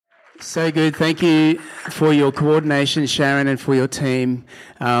So good. Thank you for your coordination, Sharon, and for your team.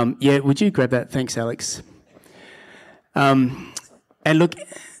 Would you grab that? Thanks, Alex. And look,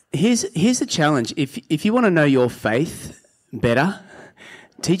 here's the challenge. If you want to know your faith better,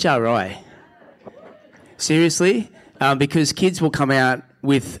 teach RI. Seriously, because kids will come out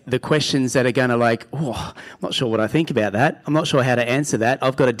with the questions that are going to I'm not sure what I think about that. I'm not sure how to answer that.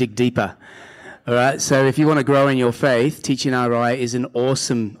 I've got to dig deeper. All right, so if you want to grow in your faith, teaching RI is an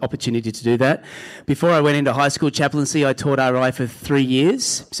awesome opportunity to do that. Before I went into high school chaplaincy, I taught RI for 3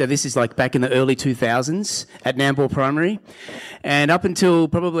 years. So this is like back in the early 2000s at Nambour Primary. And up until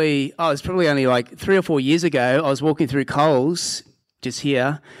it was probably only like 3 or 4 years ago, I was walking through Coles, just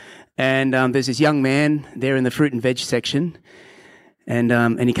here, and there's this young man there in the fruit and veg section,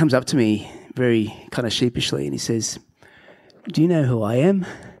 and he comes up to me very kind of sheepishly, and he says, "Do you know who I am?"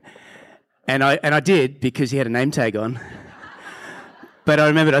 And I did, because he had a name tag on. But I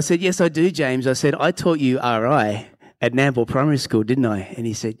remembered, I said, "Yes, I do, James." I said, "I taught you RI at Nambour Primary School, didn't I?" And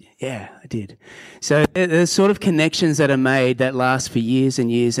he said, "Yeah, I did." So there's sort of connections that are made that last for years and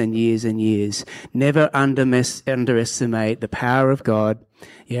years and years and years. Never underestimate the power of God,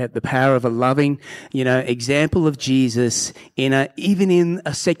 the power of a loving, example of Jesus even in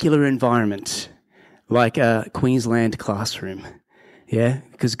a secular environment, like a Queensland classroom. Yeah,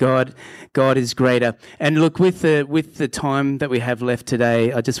 because God is greater. And look, with the time that we have left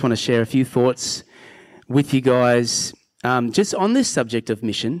today, I just want to share a few thoughts with you guys, just on this subject of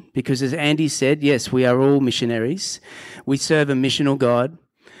mission, because as Andy said, yes, we are all missionaries. We serve a missional God,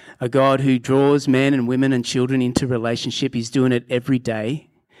 a God who draws men and women and children into relationship. He's doing it every day,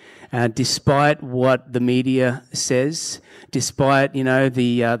 despite what the media says, despite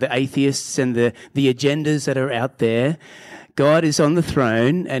the atheists and the agendas that are out there. God is on the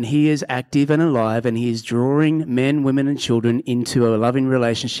throne, and he is active and alive, and he is drawing men, women and children into a loving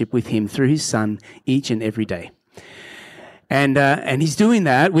relationship with him through his Son each and every day. And he's doing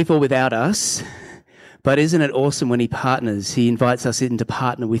that with or without us. But isn't it awesome when he partners? He invites us in to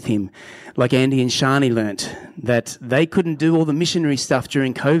partner with him. Like Andy and Shani learnt, that they couldn't do all the missionary stuff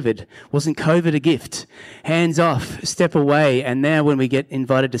during COVID. Wasn't COVID a gift? Hands off, step away. And now when we get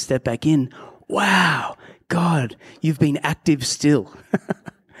invited to step back in, wow, God, you've been active still.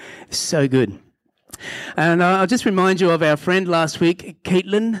 So good. And I'll just remind you of our friend last week,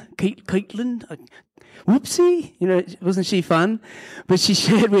 Caitlin. Whoopsie, wasn't she fun? But she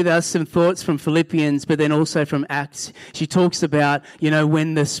shared with us some thoughts from Philippians, but then also from Acts. She talks about,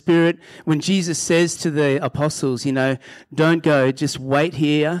 when Jesus says to the apostles, don't go, just wait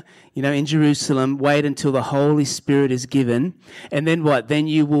here, in Jerusalem, wait until the Holy Spirit is given. And then what? Then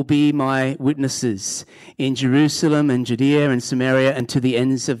you will be my witnesses in Jerusalem and Judea and Samaria and to the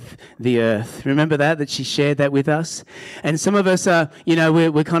ends of the earth. Remember that she shared that with us? And some of us are, we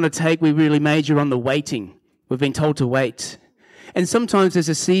really major on the waiting. We've been told to wait. And sometimes there's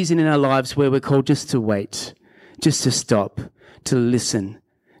a season in our lives where we're called just to wait, just to stop, to listen,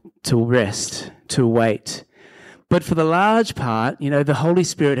 to rest, to wait. But for the large part, the Holy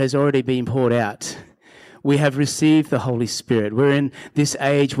Spirit has already been poured out. We have received the Holy Spirit. We're in this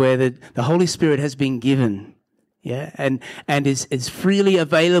age where the Holy Spirit has been given, and is freely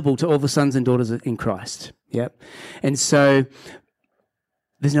available to all the sons and daughters in Christ. And so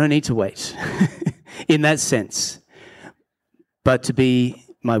there's no need to wait in that sense, but to be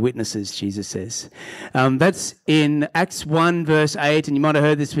my witnesses, Jesus says. That's in Acts 1 verse 8, and you might have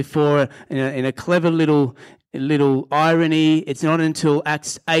heard this before in a clever little irony. It's not until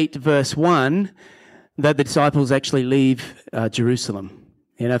Acts 8 verse 1 that the disciples actually leave Jerusalem.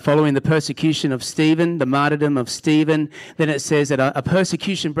 Following the persecution of Stephen, the martyrdom of Stephen, then it says that a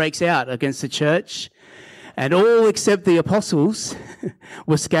persecution breaks out against the church, and all except the apostles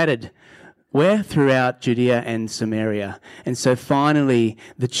were scattered. Where? Throughout Judea and Samaria. And so finally,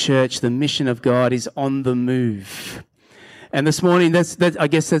 the church, the mission of God, is on the move. And this morning, I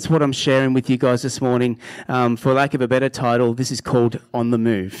guess that's what I'm sharing with you guys this morning. For lack of a better title, this is called On the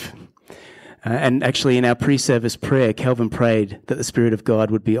Move. And actually, in our pre-service prayer, Calvin prayed that the Spirit of God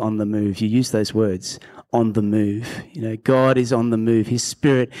would be on the move. You use those words, on the move. God is on the move. His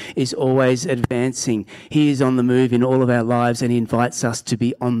Spirit is always advancing. He is on the move in all of our lives, and he invites us to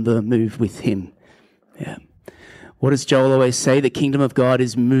be on the move with him. What does Joel always say? The kingdom of God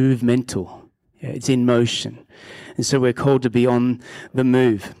is movemental. It's in motion. And so we're called to be on the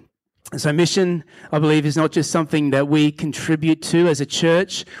move. So mission, I believe, is not just something that we contribute to as a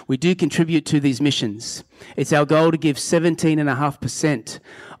church. We do contribute to these missions. It's our goal to give 17.5%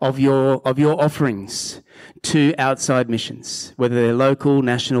 of your offerings to outside missions, whether they're local,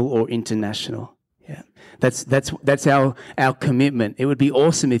 national, or international. That's our commitment. It would be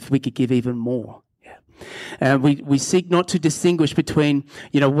awesome if we could give even more. We seek not to distinguish between,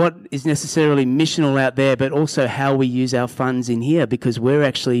 what is necessarily missional out there, but also how we use our funds in here, because we're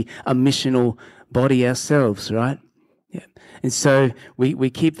actually a missional body ourselves, right? Yeah. And so we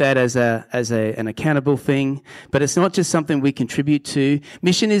keep that as an accountable thing, but it's not just something we contribute to.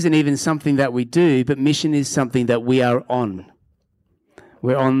 Mission isn't even something that we do, but mission is something that we are on.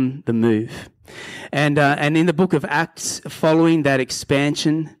 We're on the move. And in the book of Acts, following that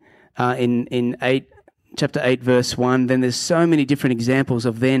expansion, in chapter 8, verse 1, then there's so many different examples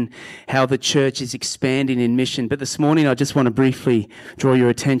of then how the church is expanding in mission. But this morning, I just want to briefly draw your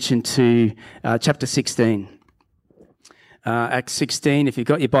attention to chapter 16. Acts 16, if you've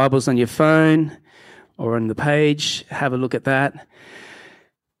got your Bibles on your phone or on the page, have a look at that.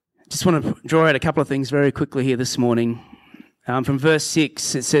 Just want to draw out a couple of things very quickly here this morning. From verse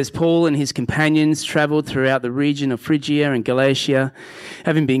 6, it says, Paul and his companions travelled throughout the region of Phrygia and Galatia,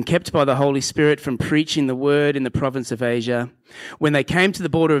 having been kept by the Holy Spirit from preaching the word in the province of Asia. When they came to the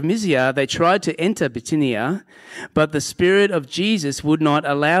border of Mysia, they tried to enter Bithynia, but the Spirit of Jesus would not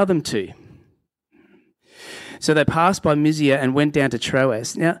allow them to. So they passed by Mysia and went down to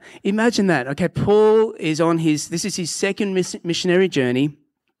Troas. Now, imagine that. Okay, Paul is this is his second missionary journey.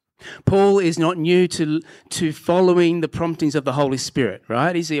 Paul is not new to following the promptings of the Holy Spirit,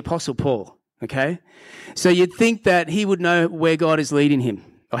 right? He's the Apostle Paul, okay? So you'd think that he would know where God is leading him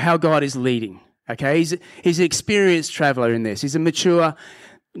or how God is leading, okay? He's an experienced traveler in this. He's a mature,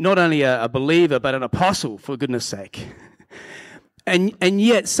 not only a believer, but an apostle, for goodness sake. And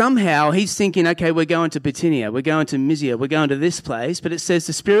yet somehow he's thinking, okay, we're going to Bithynia, we're going to Mysia, we're going to this place, but it says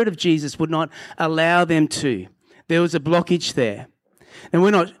the Spirit of Jesus would not allow them to. There was a blockage there. And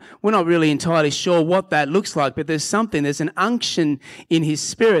we're not really entirely sure what that looks like, but there's an unction in his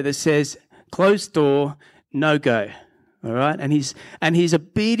spirit that says, closed door, no go. All right? And he's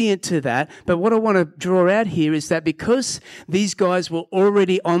obedient to that. But what I want to draw out here is that because these guys were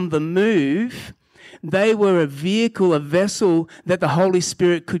already on the move, they were a vehicle, a vessel that the Holy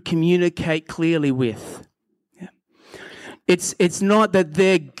Spirit could communicate clearly with. It's not that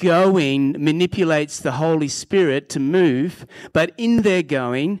their going manipulates the Holy Spirit to move, but in their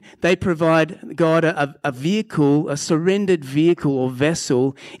going, they provide God a vehicle, a surrendered vehicle or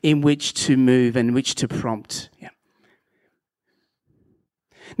vessel in which to move and which to prompt. Yeah.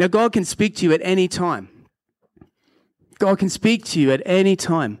 Now, God can speak to you at any time. God can speak to you at any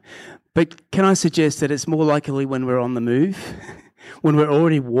time. But can I suggest that it's more likely when we're on the move, when we're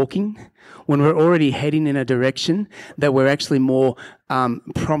already walking, when we're already heading in a direction, that we're actually more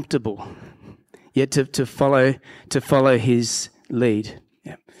promptable, yet to follow his lead.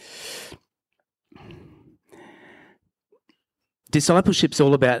 Yeah. Discipleship's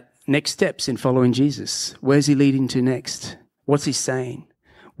all about next steps in following Jesus. Where's he leading to next? What's he saying?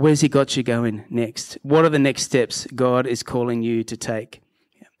 Where's he got you going next? What are the next steps God is calling you to take?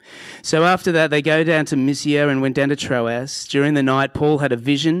 So after that, they go down to Mysia and went down to Troas. During the night, Paul had a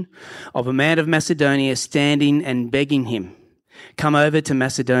vision of a man of Macedonia standing and begging him, come over to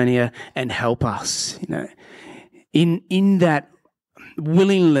Macedonia and help us. In that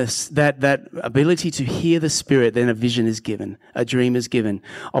willingness, that ability to hear the Spirit, then a vision is given, a dream is given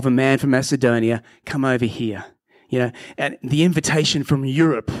of a man from Macedonia, come over here. And the invitation from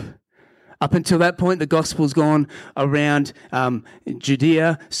Europe. Up until that point, the gospel's gone around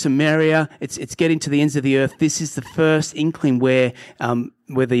Judea, Samaria. It's getting to the ends of the earth. This is the first inkling where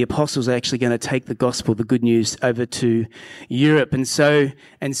the apostles are actually going to take the gospel, the good news, over to Europe. And so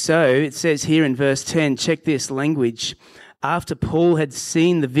it says here in verse 10, check this language. After Paul had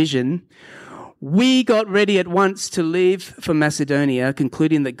seen the vision, we got ready at once to leave for Macedonia,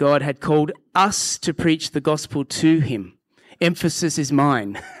 concluding that God had called us to preach the gospel to him. Emphasis is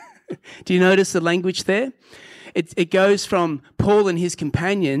mine. Do you notice the language there? It goes from Paul and his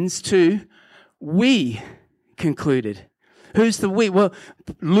companions to we concluded. Who's the we? Well,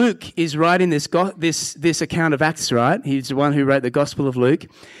 Luke is writing this account of Acts, right? He's the one who wrote the Gospel of Luke.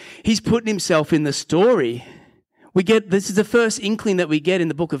 He's putting himself in the story. This is the first inkling that we get in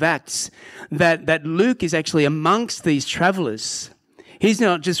the book of Acts, that Luke is actually amongst these travelers. He's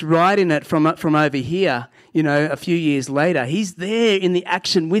not just writing it from over here, a few years later. He's there in the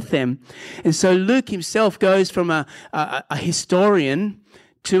action with them. And so Luke himself goes from a historian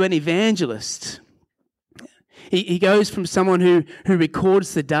to an evangelist. He goes from someone who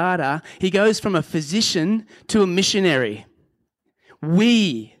records the data. He goes from a physician to a missionary.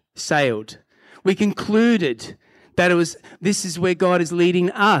 We sailed. We concluded that this is where God is leading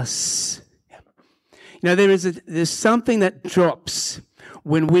us. There's something that drops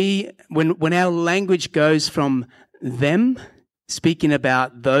when our language goes from them, speaking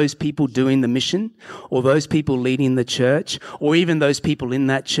about those people doing the mission, or those people leading the church, or even those people in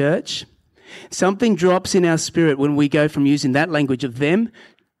that church, something drops in our spirit when we go from using that language of them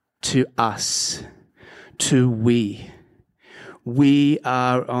to us, to we. We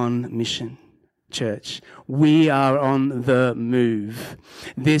are on mission, church. We are on the move.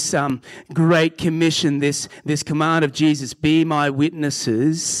 This great commission, this command of Jesus, be my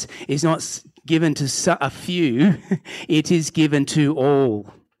witnesses, is not given to a few. It is given to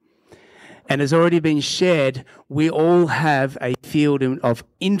all. And has already been shared, we all have a field of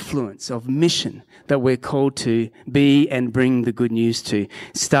influence, of mission that we're called to be and bring the good news to.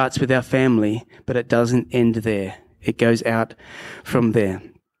 It starts with our family, but it doesn't end there. It goes out from there.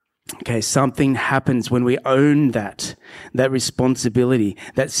 Okay, something happens when we own that responsibility,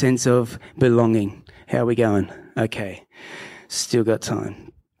 that sense of belonging. How are we going? Okay, still got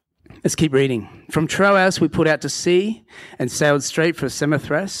time. Let's keep reading. From Troas we put out to sea and sailed straight for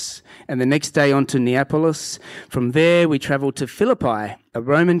Samothrace, and the next day on to Neapolis. From there we travelled to Philippi, a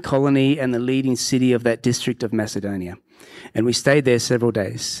Roman colony and the leading city of that district of Macedonia. And we stayed there several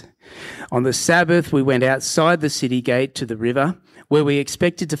days. On the Sabbath we went outside the city gate to the river, where we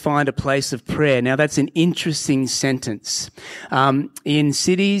expected to find a place of prayer. Now, that's an interesting sentence. In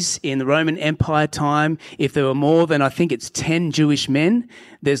cities in the Roman Empire time, if there were more than, I think it's 10 Jewish men,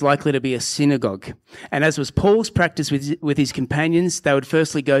 there's likely to be a synagogue. And as was Paul's practice with his companions, they would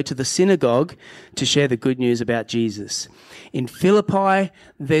firstly go to the synagogue to share the good news about Jesus. In Philippi,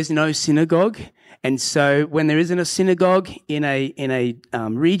 there's no synagogue. And so when there isn't a synagogue in a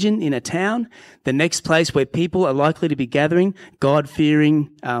region, in a town, the next place where people are likely to be gathering,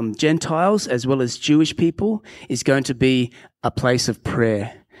 God-fearing Gentiles as well as Jewish people, is going to be a place of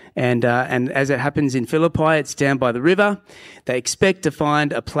prayer. And as it happens in Philippi, it's down by the river. They expect to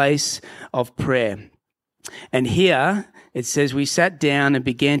find a place of prayer. And here it says, we sat down and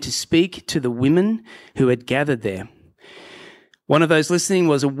began to speak to the women who had gathered there. One of those listening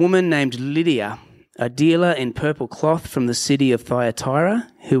was a woman named Lydia, a dealer in purple cloth from the city of Thyatira,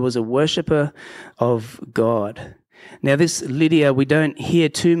 who was a worshipper of God. Now, this Lydia we don't hear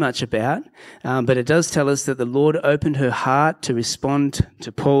too much about, but it does tell us that the Lord opened her heart to respond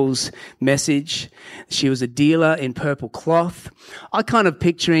to Paul's message. She was a dealer in purple cloth. I kind of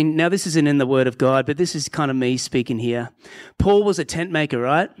picturing, now this isn't in the Word of God, but this is kind of me speaking here. Paul was a tent maker,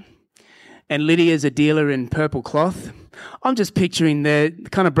 right? And Lydia's a dealer in purple cloth. I'm just picturing they're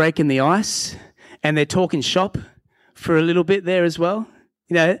kind of breaking the ice, and they're talking shop for a little bit there as well,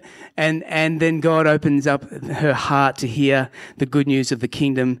 you know, and then God opens up her heart to hear the good news of the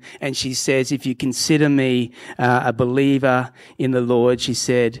kingdom, and she says, if you consider me a believer in the Lord, she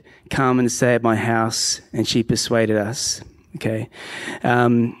said, come and stay at my house, and she persuaded us, okay.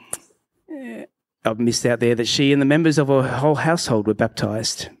 I've missed out there that she and the members of her whole household were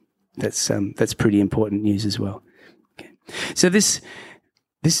baptized. That's pretty important news as well. Okay. So this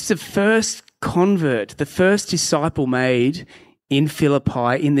is the first convert, the first disciple made in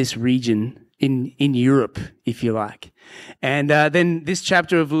Philippi, in this region, in Europe, if you like. And then this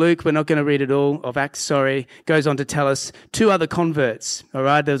chapter of Luke, we're not going to read it all, of Acts, goes on to tell us two other converts, all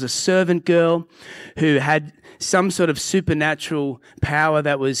right? There was a servant girl who had some sort of supernatural power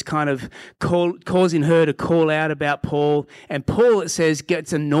that was kind of causing her to call out about Paul. And Paul, it says,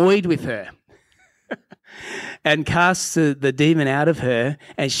 gets annoyed with her and casts the demon out of her,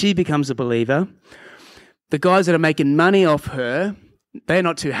 and she becomes a believer. The guys that are making money off her, they're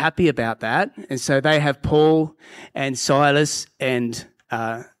not too happy about that, and so they have Paul and Silas and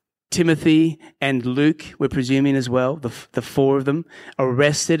Timothy and Luke, we're presuming as well, the four of them,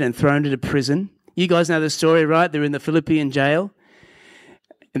 arrested and thrown into prison. You guys know the story, right? They're in the Philippian jail.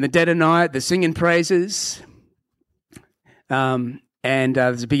 In the dead of night, they're singing praises, and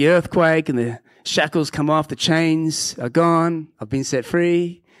there's a big earthquake, and the shackles come off, the chains are gone, I've been set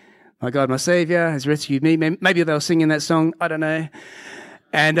free. My God, my Saviour has rescued me. Maybe they were singing that song, I don't know.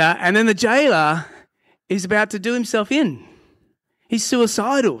 And then the jailer is about to do himself in. He's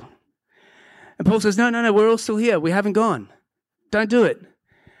suicidal. And Paul says, no, we're all still here. We haven't gone. Don't do it.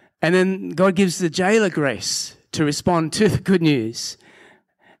 And then God gives the jailer grace to respond to the good news.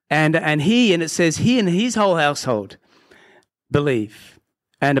 And it says he and his whole household believe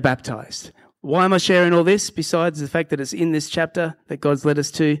and are baptized. Why am I sharing all this besides the fact that it's in this chapter that God's led us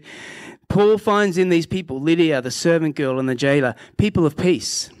to? Paul finds in these people, Lydia, the servant girl, and the jailer, people of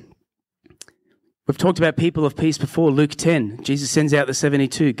peace. We've talked about people of peace before, Luke 10. Jesus sends out the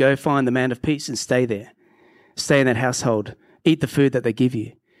 72, go find the man of peace and stay there. Stay in that household. Eat the food that they give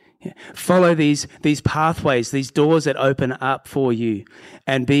you. Yeah. Follow these pathways, these doors that open up for you,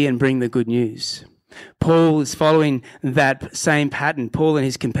 and bring the good news. Paul is following that same pattern. Paul and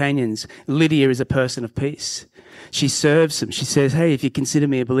his companions. Lydia is a person of peace. She serves them. She says, hey, if you consider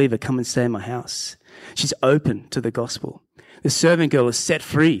me a believer, come and stay in my house. She's open to the gospel. The servant girl is set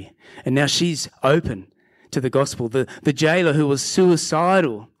free, and now she's open to the gospel. The jailer who was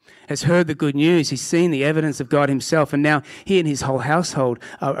suicidal has heard the good news. He's seen the evidence of God himself, and now he and his whole household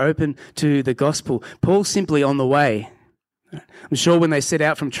are open to the gospel. Paul's simply on the way. I'm sure when they set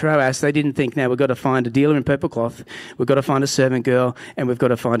out from Troas, they didn't think, now we've got to find a dealer in purple cloth, we've got to find a servant girl, and we've got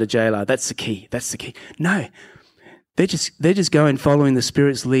to find a jailer. That's the key. That's the key. No, they're just going, following the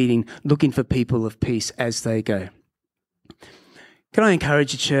Spirit's leading, looking for people of peace as they go. Can I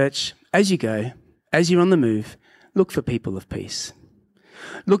encourage you, church, as you go, as you're on the move, look for people of peace.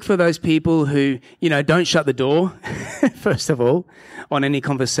 Look for those people who, don't shut the door, first of all, on any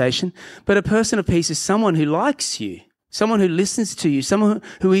conversation. But a person of peace is someone who likes you, someone who listens to you, someone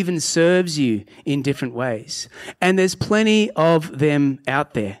who even serves you in different ways. And there's plenty of them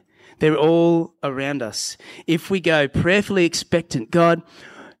out there. They're all around us. If we go prayerfully expectant, God,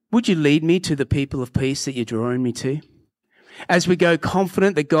 would you lead me to the people of peace that you're drawing me to? As we go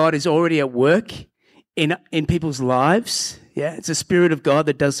confident that God is already at work in people's lives, yeah, it's the Spirit of God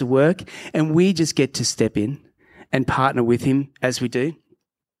that does the work, and we just get to step in and partner with him as we do.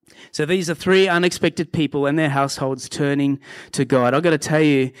 So these are 3 unexpected people and their households turning to God. I've got to tell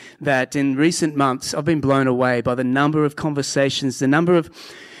you that in recent months, I've been blown away by the number of conversations, the number of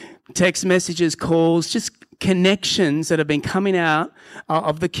text messages, calls, just connections that have been coming out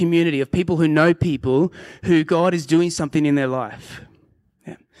of the community, of people who know people who God is doing something in their life.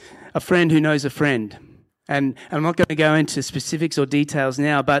 Yeah. A friend who knows a friend. And I'm not going to go into specifics or details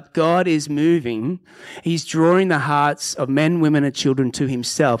now, but God is moving. He's drawing the hearts of men, women, and children to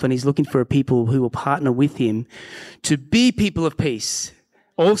himself, and he's looking for a people who will partner with him to be people of peace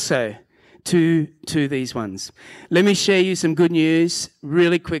also to these ones. Let me share you some good news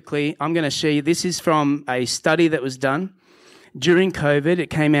really quickly. I'm going to share you, this is from a study that was done during COVID. It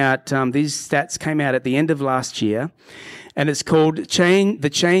came out, these stats came out at the end of last year, and it's called The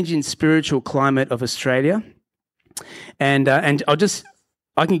Change in Spiritual Climate of Australia. And I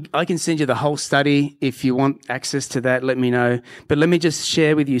can send you the whole study. If you want access to that, let me know. But let me just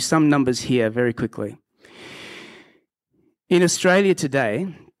share with you some numbers here very quickly. In Australia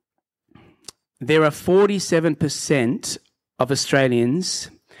today, there are 47% of Australians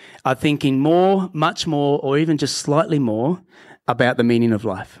are thinking more, much more, or even just slightly more about the meaning of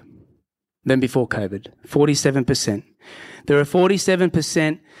life than before COVID. 47%. There are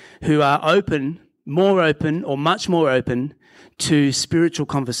 47% who are open, more open, or much more open to spiritual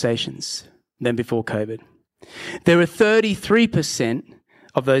conversations than before COVID. There are 33%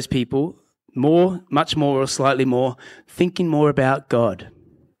 of those people, more, much more, or slightly more, thinking more about God,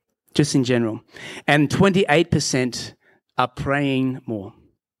 just in general. And 28% are praying more.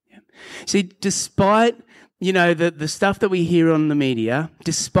 See, despite, the stuff that we hear on the media,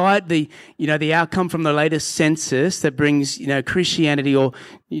 despite the outcome from the latest census that brings, Christianity or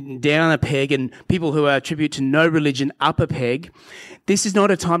down a peg and people who attribute to no religion up a peg, this is not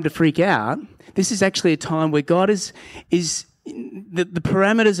a time to freak out. This is actually a time where God is the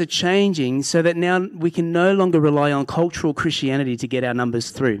parameters are changing so that now we can no longer rely on cultural Christianity to get our numbers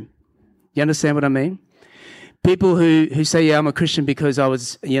through. You understand what I mean? People who say, yeah, I'm a Christian because I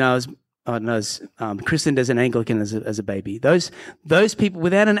was christened as an Anglican as a baby. Those people,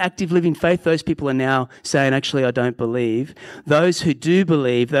 without an active living faith, those people are now saying, actually, I don't believe. Those who do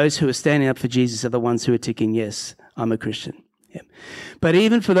believe, those who are standing up for Jesus are the ones who are ticking, yes, I'm a Christian. Yeah. But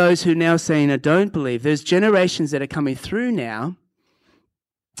even for those who are now saying, I don't believe, there's generations that are coming through now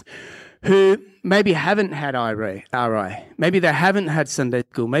who maybe haven't had RI, maybe they haven't had Sunday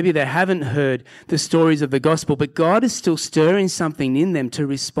school, maybe they haven't heard the stories of the gospel, but God is still stirring something in them to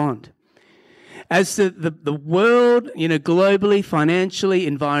respond. As the world, globally, financially,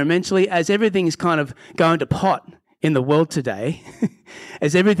 environmentally, as everything is kind of going to pot in the world today,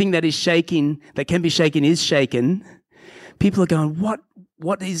 as everything that is shaking, that can be shaken is shaken, people are going,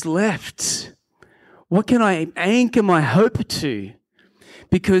 what is left? What can I anchor my hope to?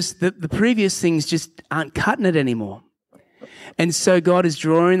 Because the previous things just aren't cutting it anymore. And so God is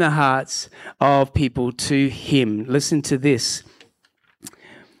drawing the hearts of people to him. Listen to this.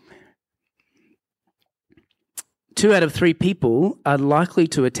 2 out of 3 people are likely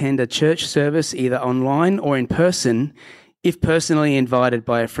to attend a church service either online or in person if personally invited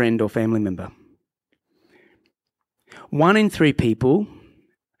by a friend or family member. 1 in 3 people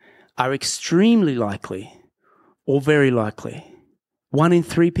are extremely likely or very likely 1 in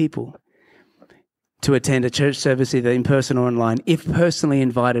 3 people to attend a church service, either in person or online, if personally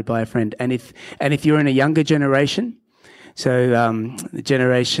invited by a friend. And if you're in a younger generation, so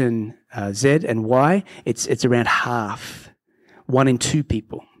generation Z and Y, it's around half. 1 in 2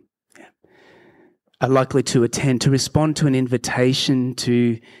 people are likely to attend, to respond to an invitation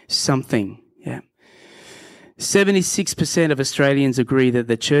to something. 76% of Australians agree that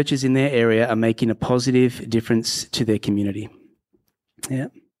the churches in their area are making a positive difference to their community.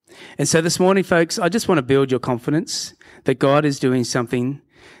 And so this morning, folks, I just want to build your confidence that God is doing something,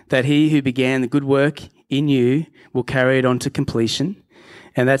 that he who began the good work in you will carry it on to completion.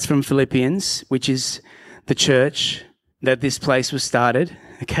 And that's from Philippians, which is the church that this place was started,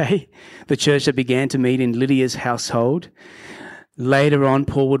 okay? The church that began to meet in Lydia's household. Later on,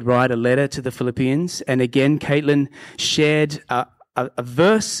 Paul would write a letter to the Philippians. And again, Caitlin shared a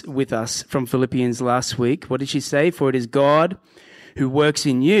verse with us from Philippians last week. What did she say? For it is God who works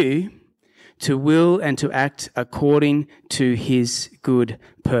in you to will and to act according to his good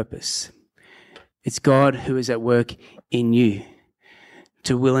purpose. It's God who is at work in you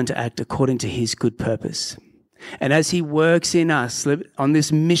to will and to act according to his good purpose. And as he works in us on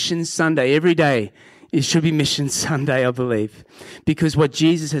this Mission Sunday, every day, it should be Mission Sunday, I believe, because what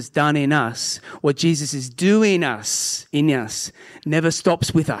Jesus has done in us, what Jesus is doing in us, never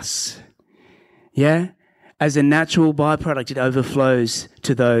stops with us. As a natural byproduct, it overflows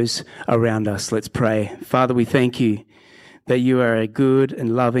to those around us. Let's pray. Father, we thank you that you are a good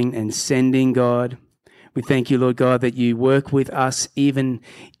and loving and sending God. We thank you, Lord God, that you work with us even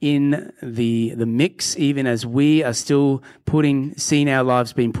in the mix, even as we are still seeing our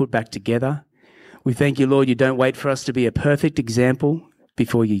lives being put back together. We thank you, Lord, you don't wait for us to be a perfect example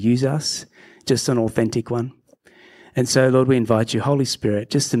before you use us, just an authentic one. And so, Lord, we invite you, Holy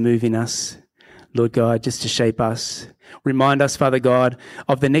Spirit, just to move in us, Lord God, just to shape us. Remind us, Father God,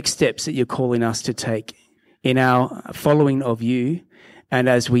 of the next steps that you're calling us to take in our following of you, and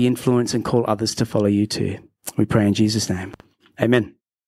as we influence and call others to follow you too. We pray in Jesus' name. Amen.